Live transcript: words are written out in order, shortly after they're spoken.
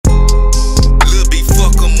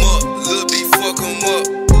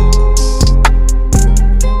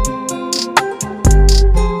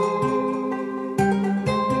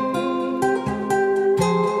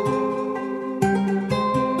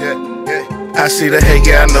I see the hate,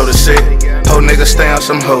 yeah, I notice it. Whole nigga stay on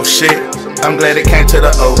some hoe shit. I'm glad it came to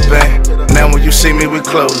the open. Now when you see me, we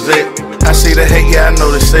close it. I see the hate, yeah, I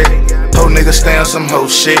notice it. Whole nigga stay on some hoe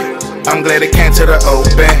shit. I'm glad it came to the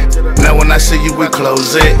open. Now when I see you, we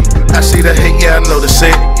close it. I see the hate, yeah, I notice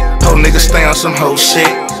it. Whole nigga stay on some hoe shit.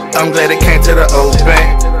 I'm glad it came to the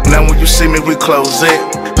open. Now when you see me, we close it.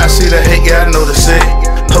 I see the hate, yeah, I notice it.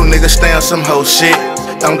 Whole nigga stay on some hoe shit.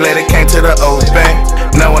 I'm glad it came to the open.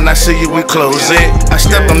 Now when I see you, we close it. I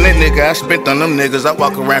stepped on that nigga, I spent on them niggas. I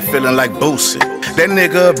walk around feeling like Boosie. That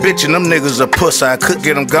nigga a bitch and them niggas a pussy. I could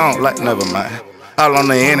get them gone, like never mind. All on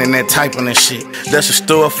the internet typing and shit. That's a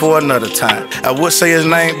story for another time. I would say his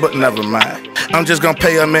name, but never mind. I'm just gonna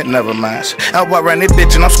pay him it, never mind. I walk around this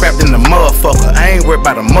bitch and I'm scrapped in the motherfucker. I ain't worried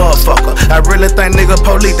about a motherfucker. I really think nigga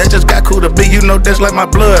police, that just got cool to be. You know that's like my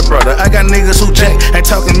blood brother. I got niggas who jack, ain't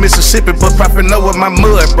talking Mississippi, but probably know what my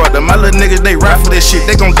mud brother. My little niggas, they ride for this shit.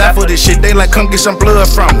 They gon' die for this shit. They like, come get some blood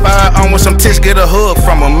from 'em. Fire on with some tits, get a hug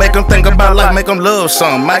from 'em. Make them think about life, make them love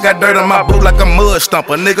something. I got dirt on my boot like a mud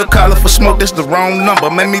stumper. Nigga calling for smoke, this the wrong number.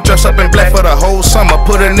 Made me dress up in black for the whole summer.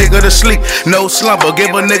 Put a nigga to sleep, no slumber.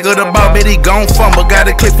 Give a nigga the ball, bet he gon' fumble. Got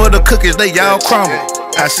a clip for the cookies, they all crumble.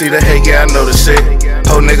 I see the hate, yeah, I notice it.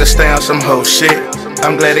 Whole nigga stay on some hoe shit.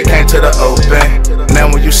 I'm glad it came to the open.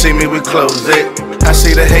 Now when you see me, we close it. I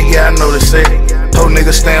see the hate, yeah, I notice it. Whole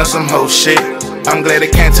nigga stay on some hoe shit. I'm glad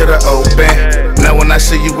it came to the open. Now when I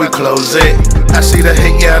see you, we close it. I see the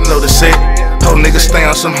hate, yeah, I notice it. Whole nigga stay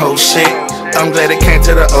on some hoe shit. I'm glad it came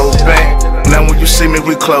to the open. Now when you see me,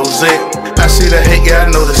 we close it. I see the hate, yeah,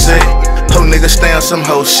 I notice it. Whole nigga stay on some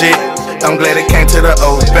hoe shit. I'm glad it came to the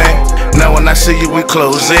open. Now when I see you, we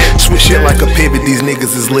close it. Switch shit like a pivot, these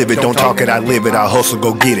niggas is livid. Don't talk it, I live it, I hustle,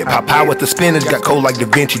 go get it. Pop out with the spinners, got cold like Da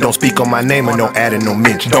Vinci. Don't speak on my name and don't add in no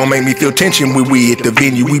mention. Don't make me feel tension when we at the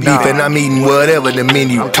venue. We beefing, I'm eating whatever the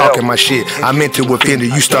menu. Talking my shit, I meant to offend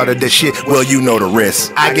you. You started that shit, well you know the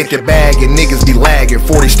rest. I get the bag and niggas be lagging.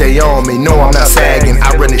 40 stay on me, no I'm not sagging.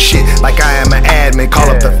 I run this shit like I am an admin. Call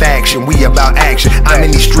up the faction, we about action. I'm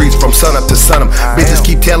in these streets from sun up to sun up. Bitches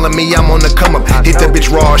keep telling me I'm on the come up. Hit that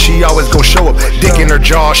bitch raw, she always gon' show up. Dick in her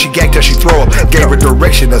jaw, she gagged till she throw up. Gave her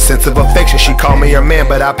direction, a sense of affection. She called me her man,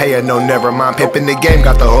 but I pay her no, never mind. Pimpin' the game,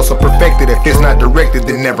 got the hustle perfected. If it's not directed,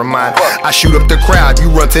 then never mind. I shoot up the crowd, you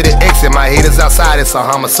run to the exit. My haters outside, it's a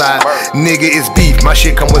homicide. Nigga, it's beef, my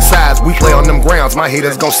shit come with sides. We play on them grounds, my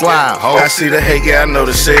haters gon' slide. Ho. I see the hate, yeah, I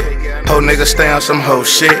notice it. Whole nigga stay on some hoe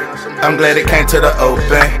shit. I'm glad it came to the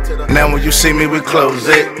open. Now when you see me, we close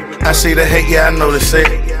it. I see the hate, yeah, I notice it.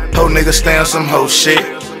 Whole nigga stay on some hoe shit.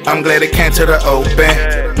 I'm glad it came to the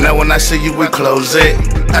open. Now when I see you, we close it.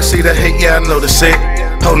 I see the hate, yeah, I notice it.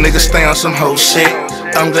 Whole nigga stay on some hoe shit.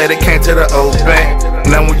 I'm glad it came to the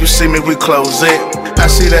open. Now when you see me, we close it. I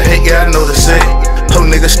see the hate, yeah, I notice it. Whole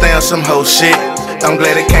nigga stay on some hoe shit. I'm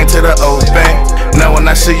glad it came to the open. Now when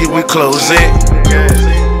I see you, we close it.